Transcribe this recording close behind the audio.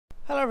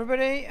Hello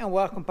everybody and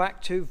welcome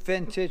back to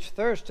Vintage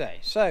Thursday.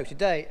 So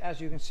today,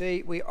 as you can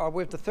see, we are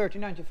with the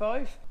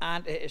 3095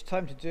 and it is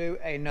time to do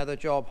another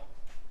job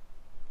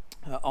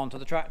onto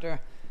the tractor.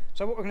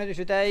 So what we're going to do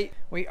today,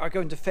 we are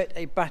going to fit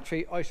a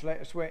battery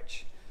isolator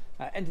switch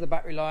into the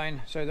battery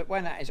line so that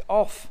when that is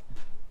off,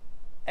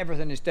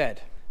 everything is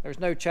dead. There's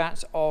no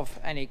chance of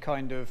any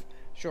kind of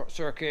short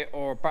circuit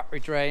or battery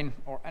drain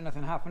or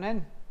anything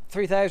happening.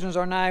 3000s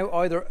are now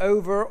either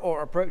over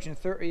or approaching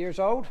 30 years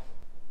old.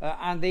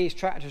 And these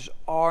tractors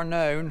are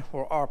known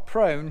or are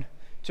prone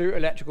to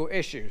electrical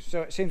issues.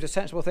 So it seems a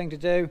sensible thing to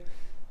do.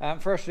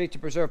 Firstly, to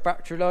preserve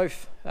battery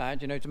life,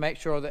 to make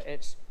sure that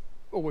it's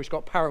always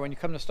got power when you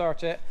come to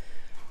start it.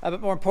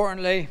 But more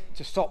importantly,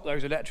 to stop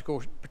those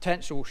electrical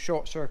potential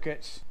short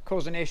circuits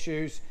causing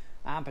issues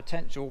and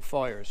potential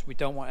fires. We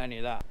don't want any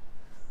of that.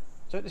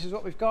 So this is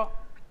what we've got.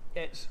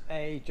 It's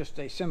just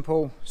a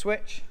simple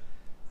switch.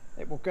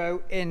 It will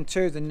go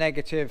into the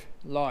negative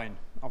line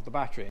of the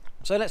battery.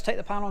 So let's take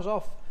the panels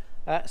off,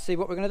 see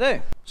what we're going to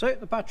do. So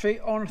the battery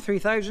on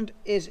 3000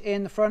 is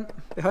in the front,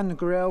 behind the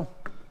grille,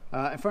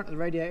 in front of the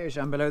radiators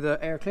and below the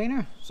air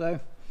cleaner.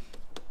 So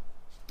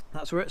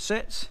that's where it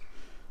sits.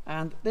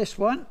 And this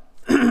one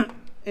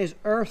is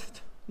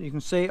earthed. You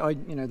can see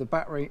the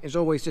battery is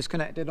always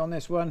disconnected on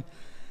this one.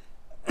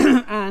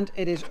 And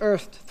it is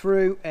earthed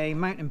through a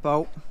mounting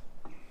bolt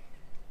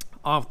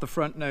of the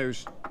front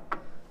nose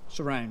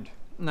surround.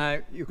 Now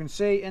you can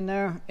see in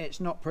there, it's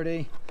not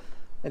pretty,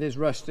 it is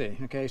rusty.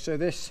 Okay, so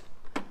this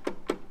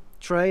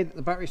tray that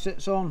the battery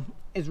sits on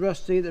is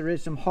rusty. There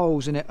is some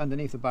holes in it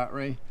underneath the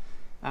battery,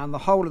 and the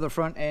whole of the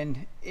front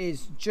end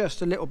is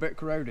just a little bit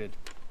corroded.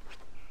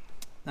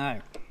 Now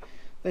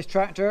this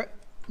tractor,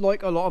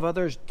 like a lot of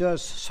others,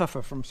 does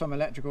suffer from some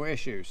electrical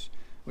issues,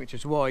 which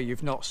is why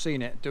you've not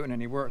seen it doing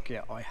any work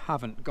yet. I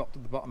haven't got to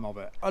the bottom of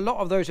it. A lot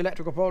of those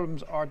electrical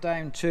problems are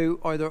down to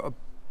either a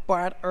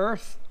bad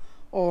earth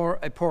or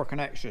a poor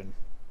connection,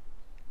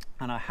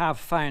 and I have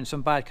found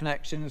some bad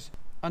connections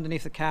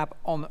underneath the cab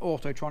on the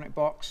Autotronic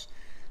box.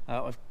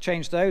 I've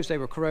changed those, they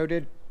were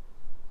corroded,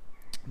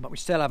 but we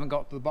still haven't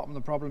got to the bottom of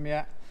the problem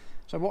yet.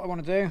 So what I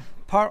want to do,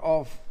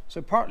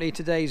 partly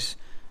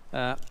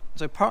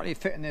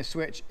fitting this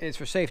switch is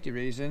for safety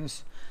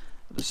reasons.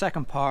 The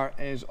second part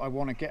is I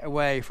want to get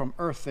away from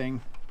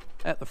earthing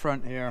at the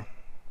front here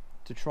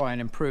to try and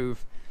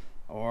improve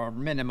or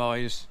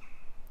minimize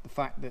the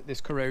fact that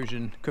this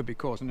corrosion could be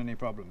causing any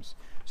problems.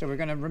 So we're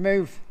going to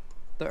remove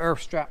the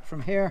earth strap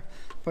from here,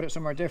 put it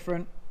somewhere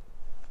different,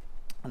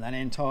 and then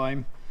in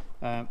time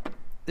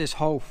this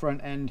whole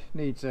front end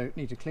needs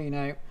to clean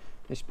out.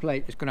 This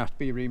plate is going to have to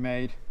be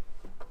remade,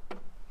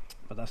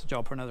 but that's a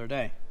job for another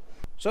day.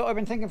 So I've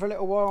been thinking for a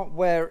little while,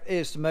 where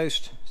is the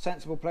most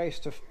sensible place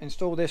to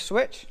install this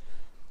switch?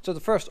 So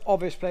the first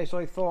obvious place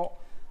I thought,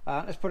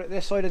 let's put it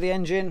this side of the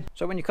engine.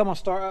 So when you come on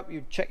start up,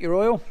 you check your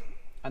oil,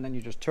 and then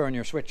you just turn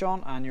your switch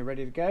on and you're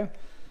ready to go,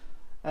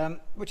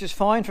 which is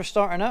fine for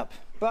starting up,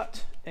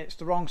 but it's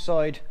the wrong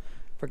side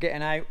for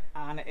getting out,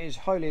 and it is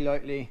highly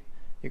likely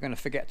you're going to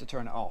forget to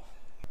turn it off.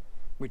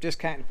 We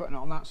discounted putting it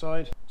on that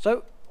side.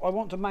 So I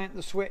want to mount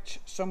the switch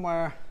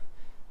somewhere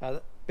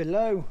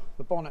below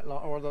the bonnet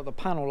line or the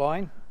panel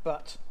line,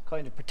 but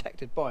kind of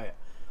protected by it.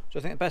 So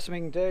I think the best thing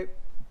we can do,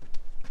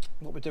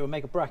 what we do, we'll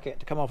make a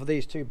bracket to come off of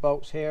these two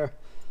bolts here,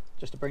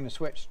 just to bring the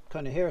switch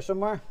kind of here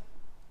somewhere.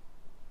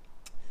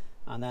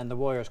 And then the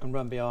wires can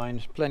run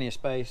behind, plenty of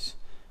space.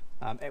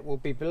 It will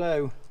be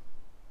below,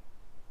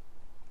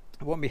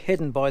 it won't be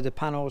hidden by the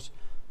panels,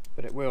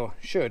 but it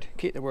should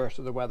keep the worst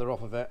of the weather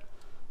off of it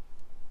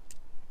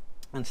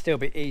and still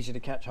be easy to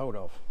catch hold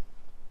of.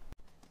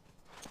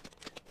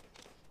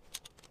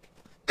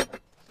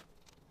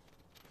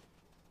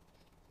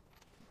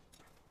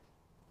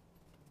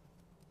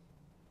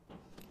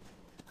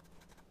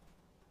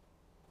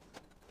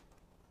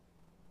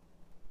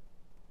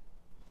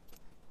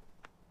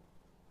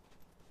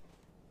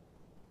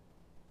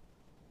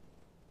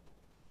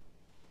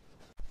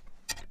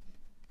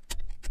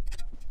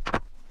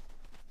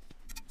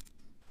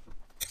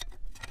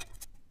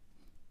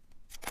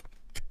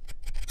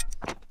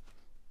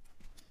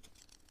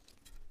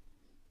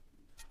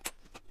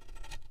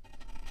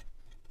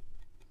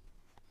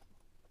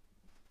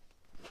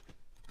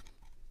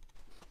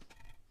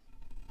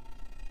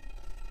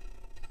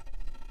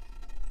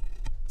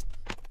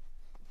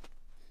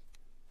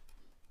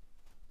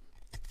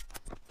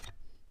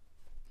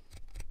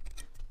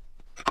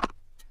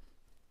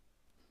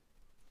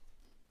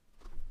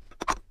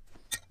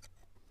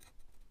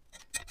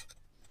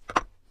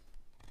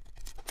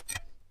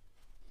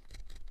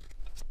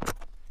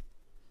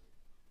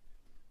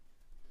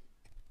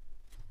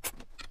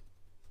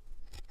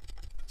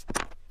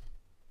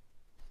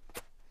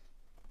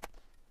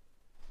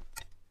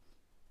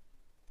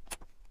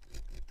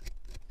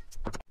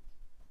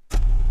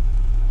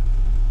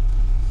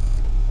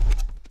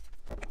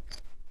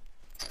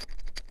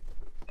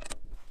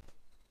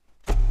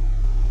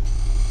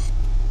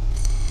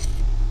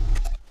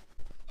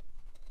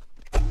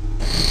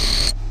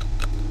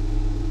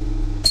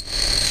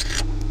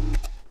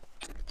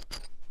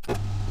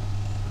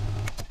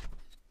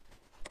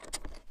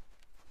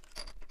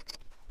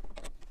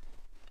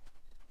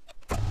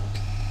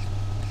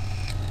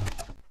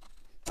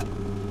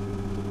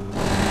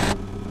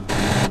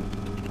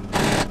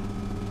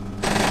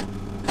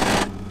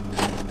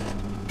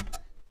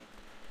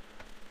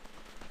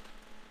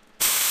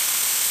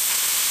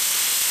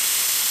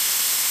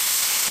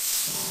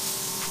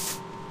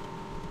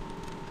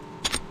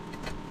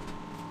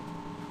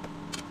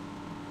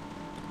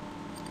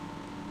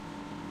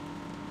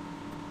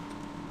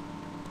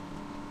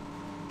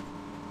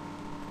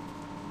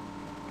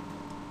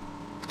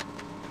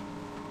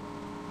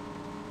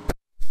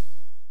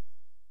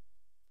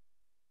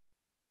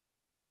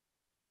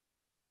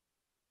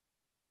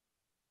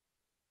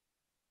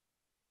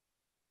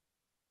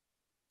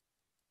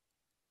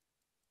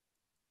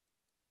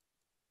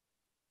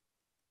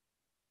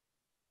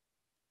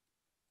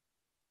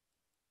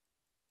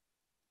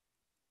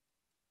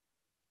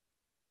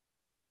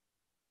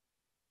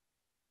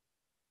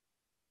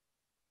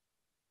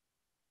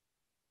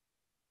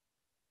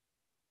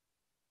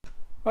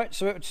 Right,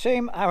 so it would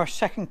seem our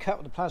second cut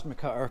with the plasma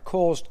cutter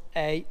caused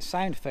a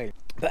sound failure.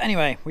 But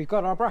anyway, we've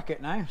got our bracket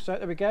now, so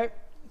there we go.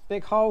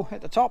 Big hole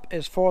at the top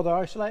is for the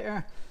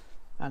isolator,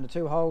 and the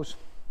 2 holes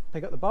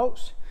pick up the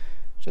bolts.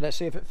 So let's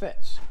see if it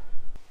fits.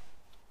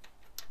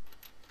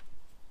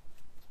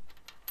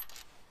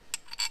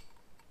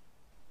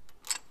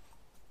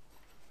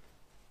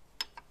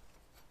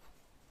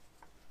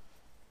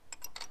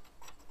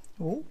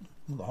 Oh,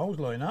 the holes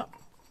line up.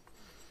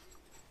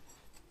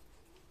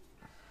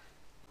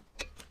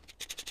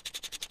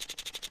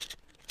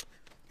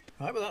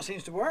 Right, well that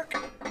seems to work.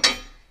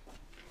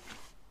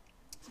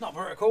 It's not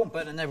vertical,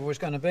 but it never was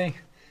going to be.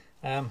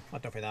 I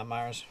don't think that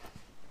matters.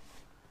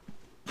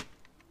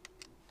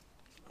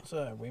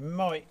 So we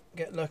might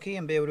get lucky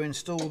and be able to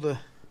install the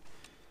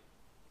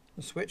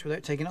switch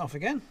without taking it off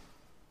again.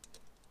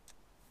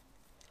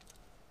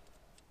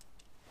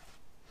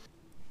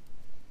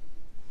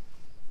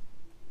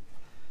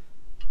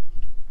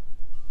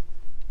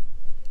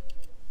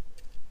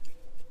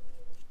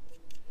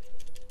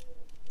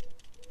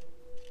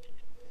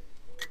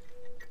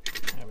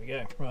 There we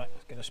go. Right,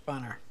 let's get a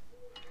spanner.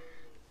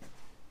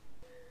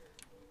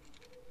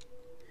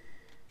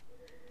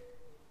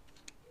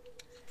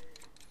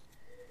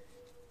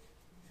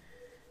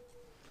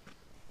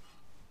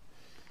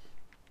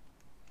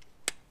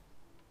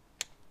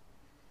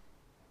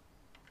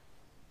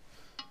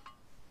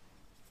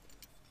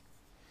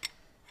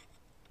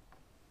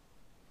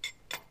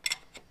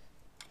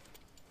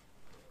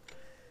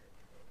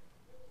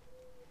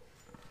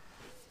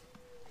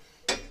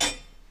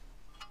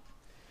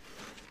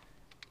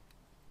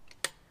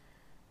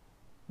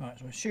 Right,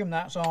 so assume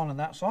that's on and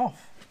that's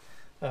off.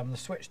 The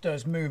switch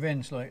does move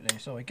in slightly,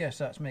 so I guess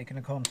that's making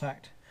a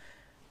contact,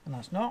 and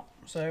that's not.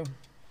 So,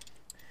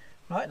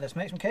 right, let's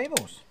make some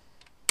cables.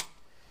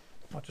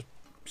 I'll just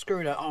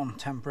screw that on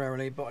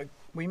temporarily, but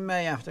we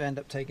may have to end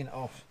up taking it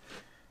off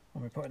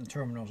when we're putting the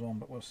terminals on,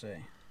 but we'll see.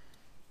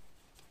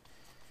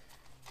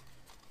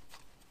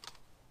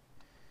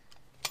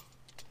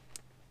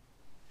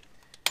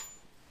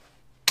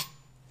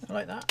 I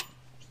like that.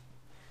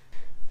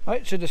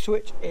 Right, so the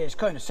switch is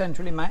kind of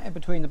centrally mounted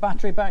between the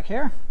battery back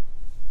here.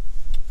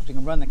 So you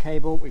can run the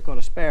cable. We've got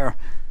a spare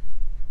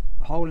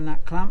hole in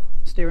that clamp,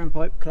 steering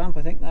pipe clamp,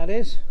 I think that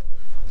is.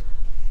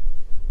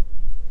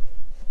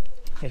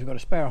 Okay, so we've got a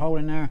spare hole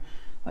in there.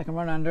 I can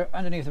run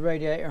underneath the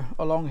radiator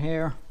along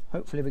here.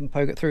 Hopefully we can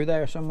poke it through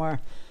there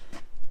somewhere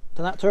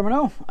to that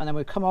terminal, and then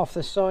we come off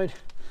this side.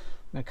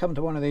 I'm going to come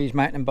to one of these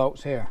mounting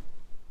bolts here,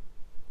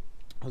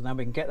 because now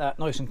we can get that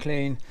nice and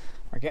clean.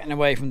 We're getting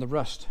away from the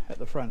rust at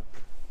the front.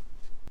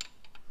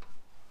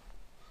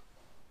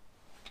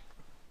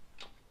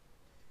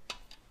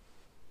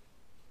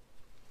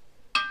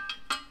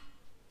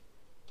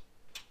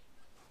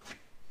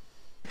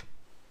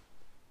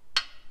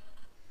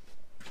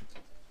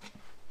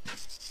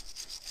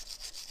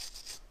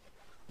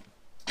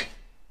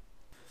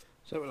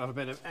 So we'll have a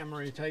bit of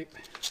emery tape,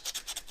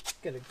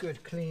 get a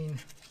good clean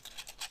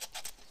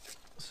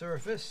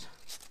surface.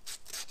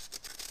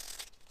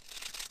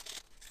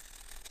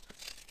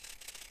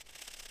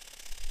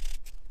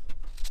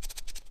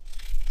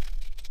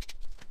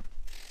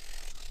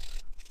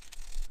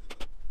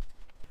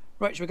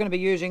 Right, so we're going to be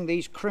using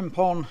these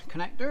crimp-on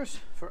connectors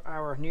for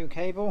our new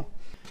cable.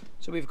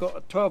 So we've got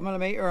a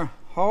 12mm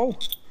hole,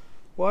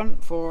 one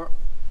for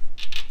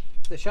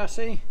the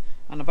chassis,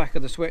 and the back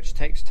of the switch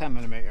takes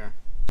 10mm.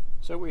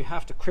 So we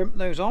have to crimp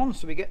those on,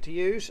 so we get to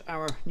use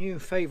our new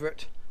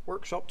favourite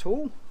workshop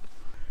tool,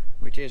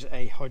 which is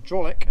a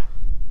hydraulic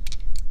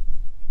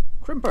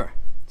crimper.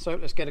 So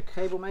let's get a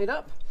cable made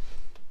up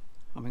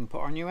and we can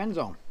put our new ends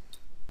on.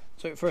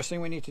 So first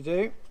thing we need to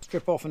do,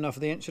 strip off enough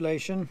of the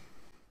insulation.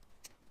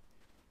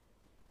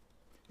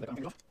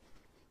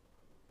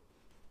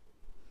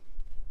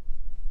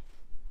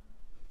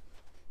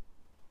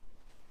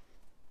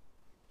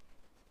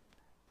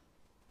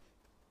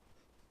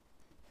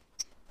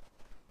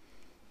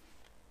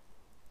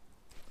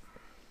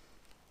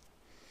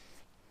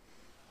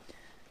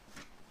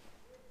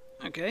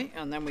 Okay,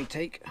 and then we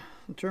take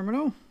the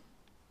terminal,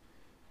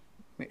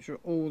 make sure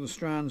all the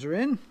strands are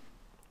in,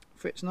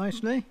 fits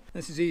nicely.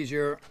 This is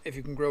easier if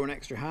you can grow an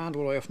extra hand.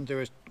 What I often do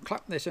is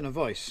clap this in a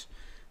vise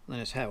and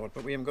then it's held,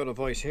 but we haven't got a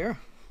vise here,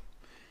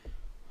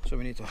 so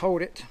we need to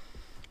hold it.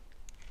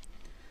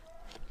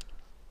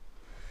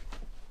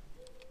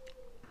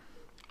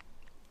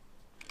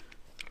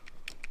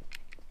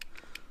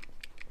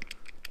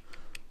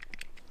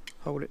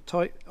 Hold it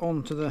tight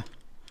onto the,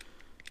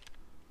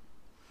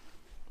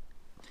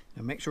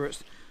 and make sure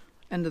its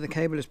end of the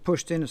cable is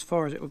pushed in as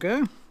far as it will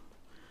go.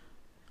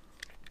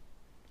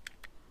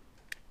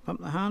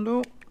 Pump the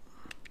handle.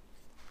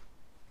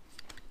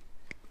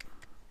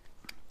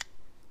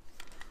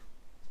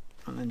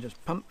 And then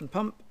just pump and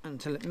pump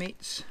until it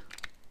meets.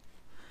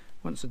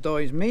 Once the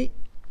dies meet,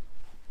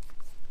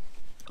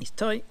 it's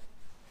tight.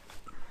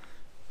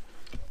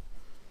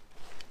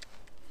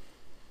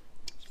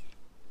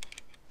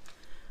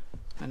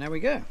 And there we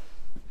go.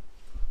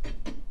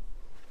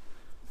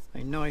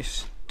 A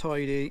nice,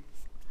 tidy,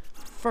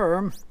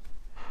 firm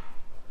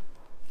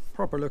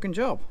proper looking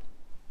job.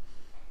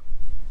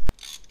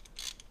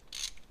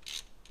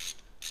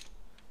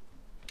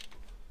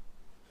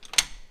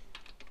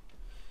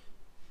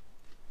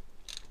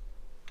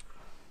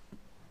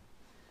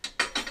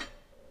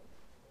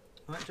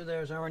 Right, so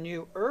there's our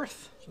new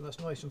earth, so that's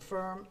nice and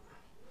firm.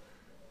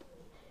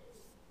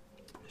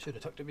 Should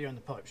have tucked it behind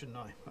the pipe, shouldn't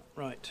I?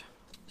 Right,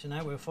 so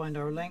now we'll find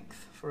our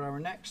length for our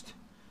next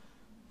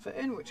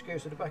fit-in, which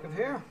goes to the back of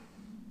here.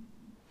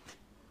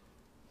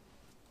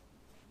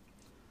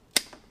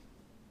 There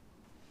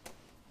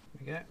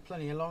we go,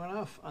 plenty long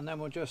enough, and then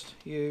we'll just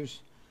use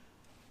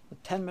the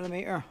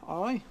 10mm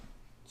eye,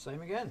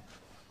 same again.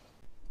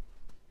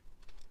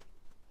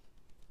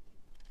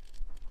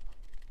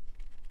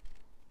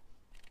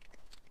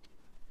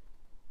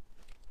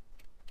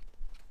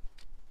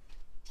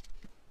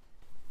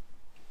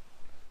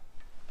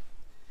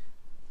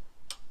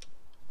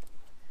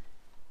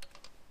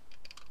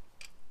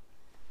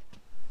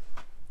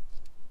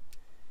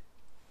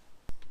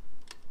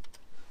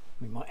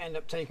 We might end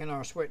up taking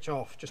our switch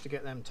off just to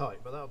get them tight,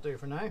 but that'll do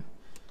for now.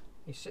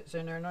 He sits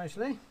in there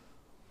nicely.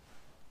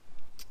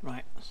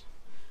 Right, let's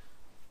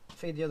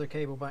feed the other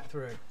cable back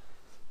through.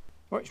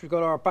 Right, so we've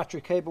got our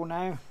battery cable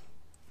now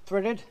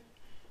threaded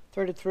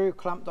through,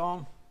 clamped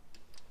on.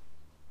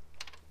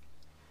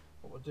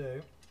 What we'll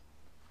do,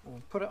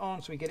 we'll put it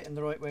on so we get it in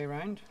the right way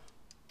around.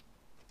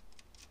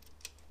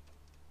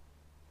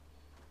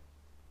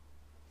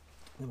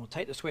 Then we'll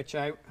take the switch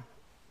out,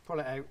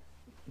 pull it out,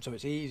 so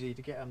it's easy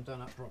to get them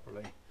done up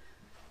properly.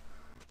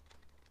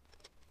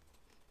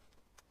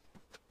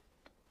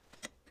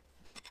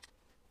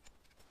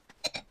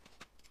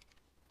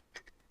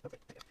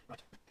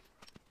 Right.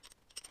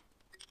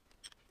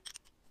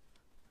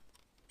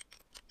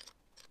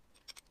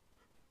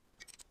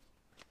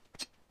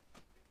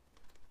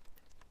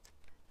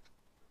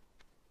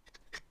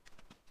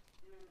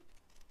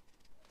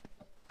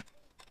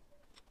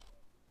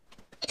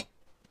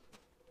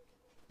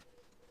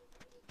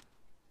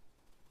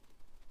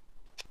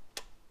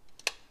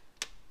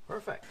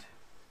 Perfect.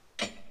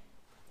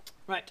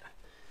 Right,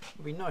 it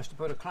would be nice to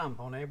put a clamp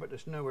on here, but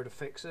there's nowhere to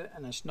fix it,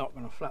 and it's not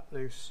going to flap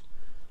loose,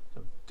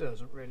 so it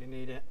doesn't really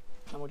need it.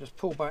 And we'll just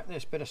pull back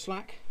this bit of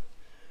slack,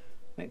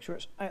 make sure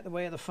it's out the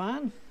way of the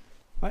fan.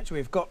 Right, so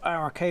we've got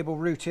our cable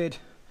routed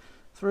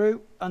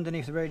through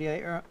underneath the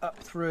radiator up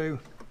through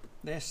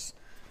this.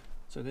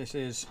 So this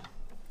is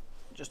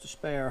just a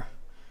spare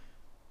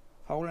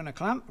hole in a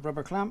clamp, a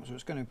rubber clamp, so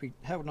it's going to be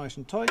held nice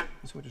and tight.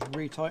 So we'll just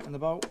retighten the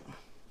bolt.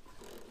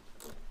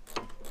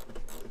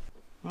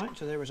 Right,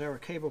 so there is our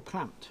cable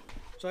clamped.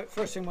 So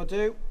first thing we'll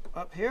do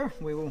up here,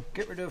 we will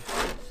get rid of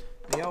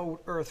the old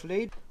earth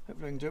lead.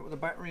 Hopefully I can do it with the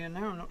battery in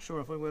there. I'm not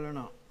sure if I will or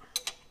not.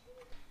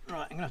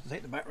 Right, I'm going to have to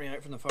take the battery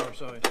out from the far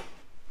side.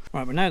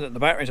 Right, but now that the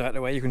battery's out of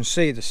the way, you can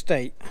see the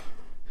state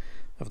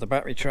of the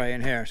battery tray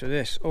in here. So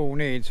this all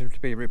needs to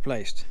be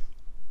replaced.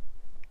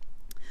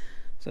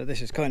 So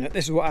this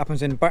is what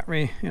happens in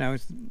battery, you know,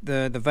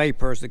 the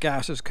vapors, the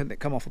gases that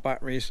come off of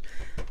batteries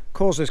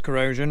causes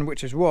corrosion,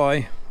 which is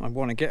why I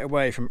want to get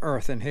away from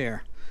earth in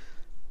here.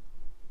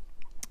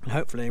 And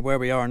hopefully where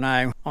we are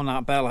now on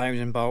that bell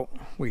housing bolt,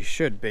 we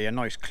should be a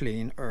nice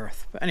clean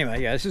earth. But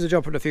anyway, yeah, this is a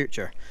job for the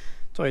future.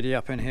 Tidy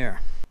up in here.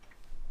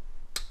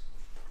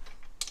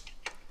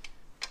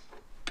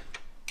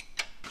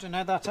 So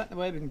now that's out the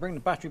way, we can bring the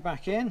battery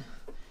back in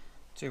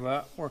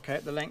to work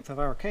out the length of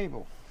our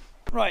cable.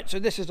 Right, so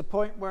this is the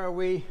point where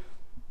we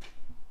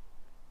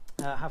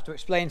have to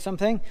explain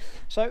something.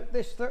 So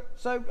a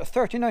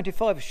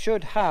 3095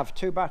 should have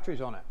two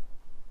batteries on it.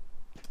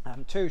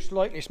 Two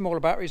slightly smaller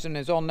batteries than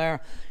is on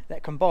there.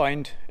 That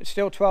combined, it's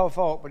still 12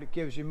 volt, but it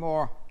gives you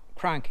more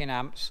cranking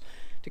amps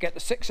to get the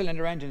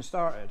 6-cylinder engine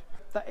started.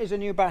 That is a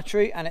new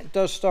battery, and it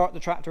does start the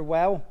tractor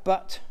well,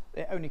 but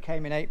it only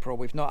came in April.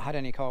 We've not had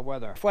any cold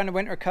weather. When the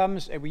winter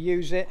comes, if we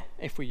use it,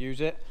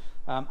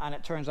 and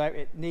it turns out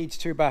it needs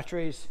two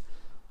batteries,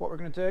 what we're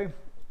going to do,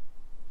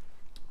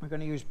 we're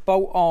going to use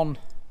bolt-on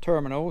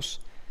terminals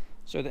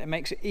so that it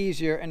makes it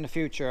easier in the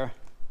future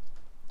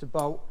to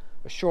bolt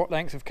a short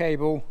length of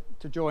cable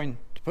to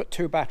put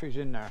two batteries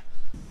in there.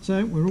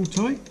 So we're all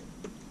tight.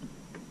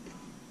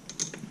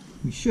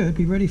 We should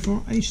be ready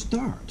for a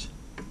start.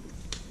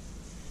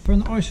 Turn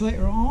the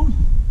isolator on.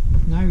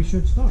 Now we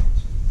should start.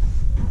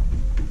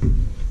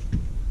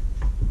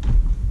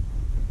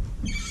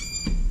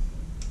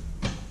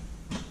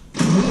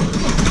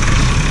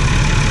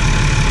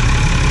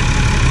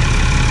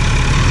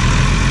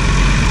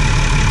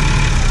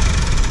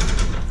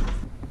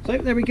 So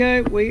there we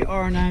go, we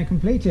are now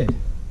completed.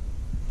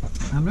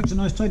 Looks a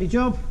nice tidy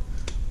job.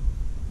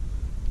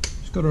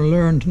 Just got to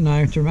learn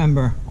now to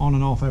remember on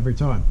and off every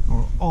time,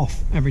 or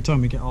off every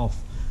time we get off.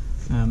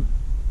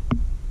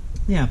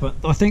 Yeah, but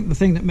I think the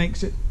thing that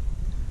makes it,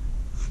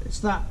 it's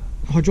that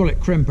hydraulic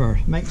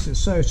crimper, makes it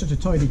such a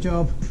tidy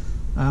job,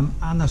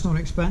 and that's not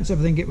expensive.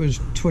 I think it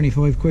was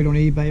 25 quid on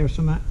eBay or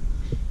something.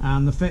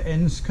 And the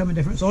fittings come in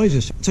different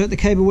sizes. So the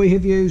cable we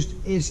have used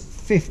is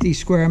 50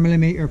 square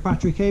millimeter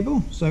battery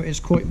cable, so it's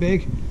quite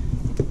big.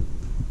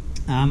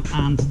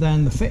 And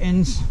then the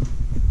fittings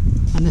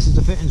And this is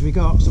the fittings we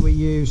got. So we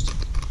used,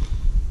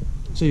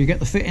 so you get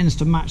the fittings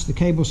to match the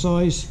cable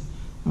size,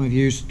 and we've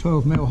used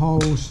 12mm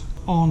holes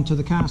onto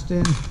the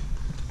casting.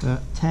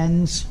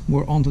 10s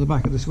were onto the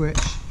back of the switch,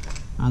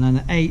 and then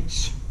the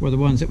 8s were the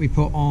ones that we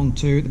put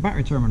onto the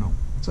battery terminal.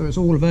 So it's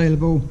all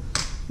available,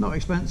 not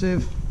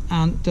expensive,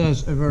 and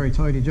does a very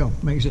tidy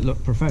job, makes it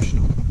look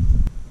professional.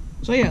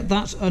 So yeah,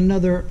 that's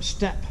another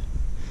step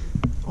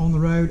on the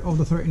road of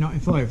the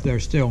 3095.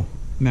 There's still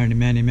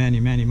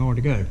many more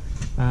to go,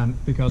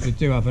 because we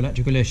do have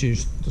electrical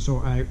issues to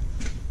sort out.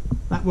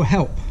 That will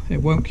help.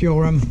 It won't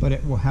cure them, but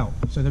it will help.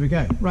 So there we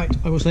go. Right,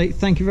 I will say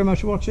thank you very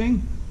much for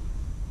watching,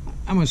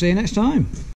 and we'll see you next time.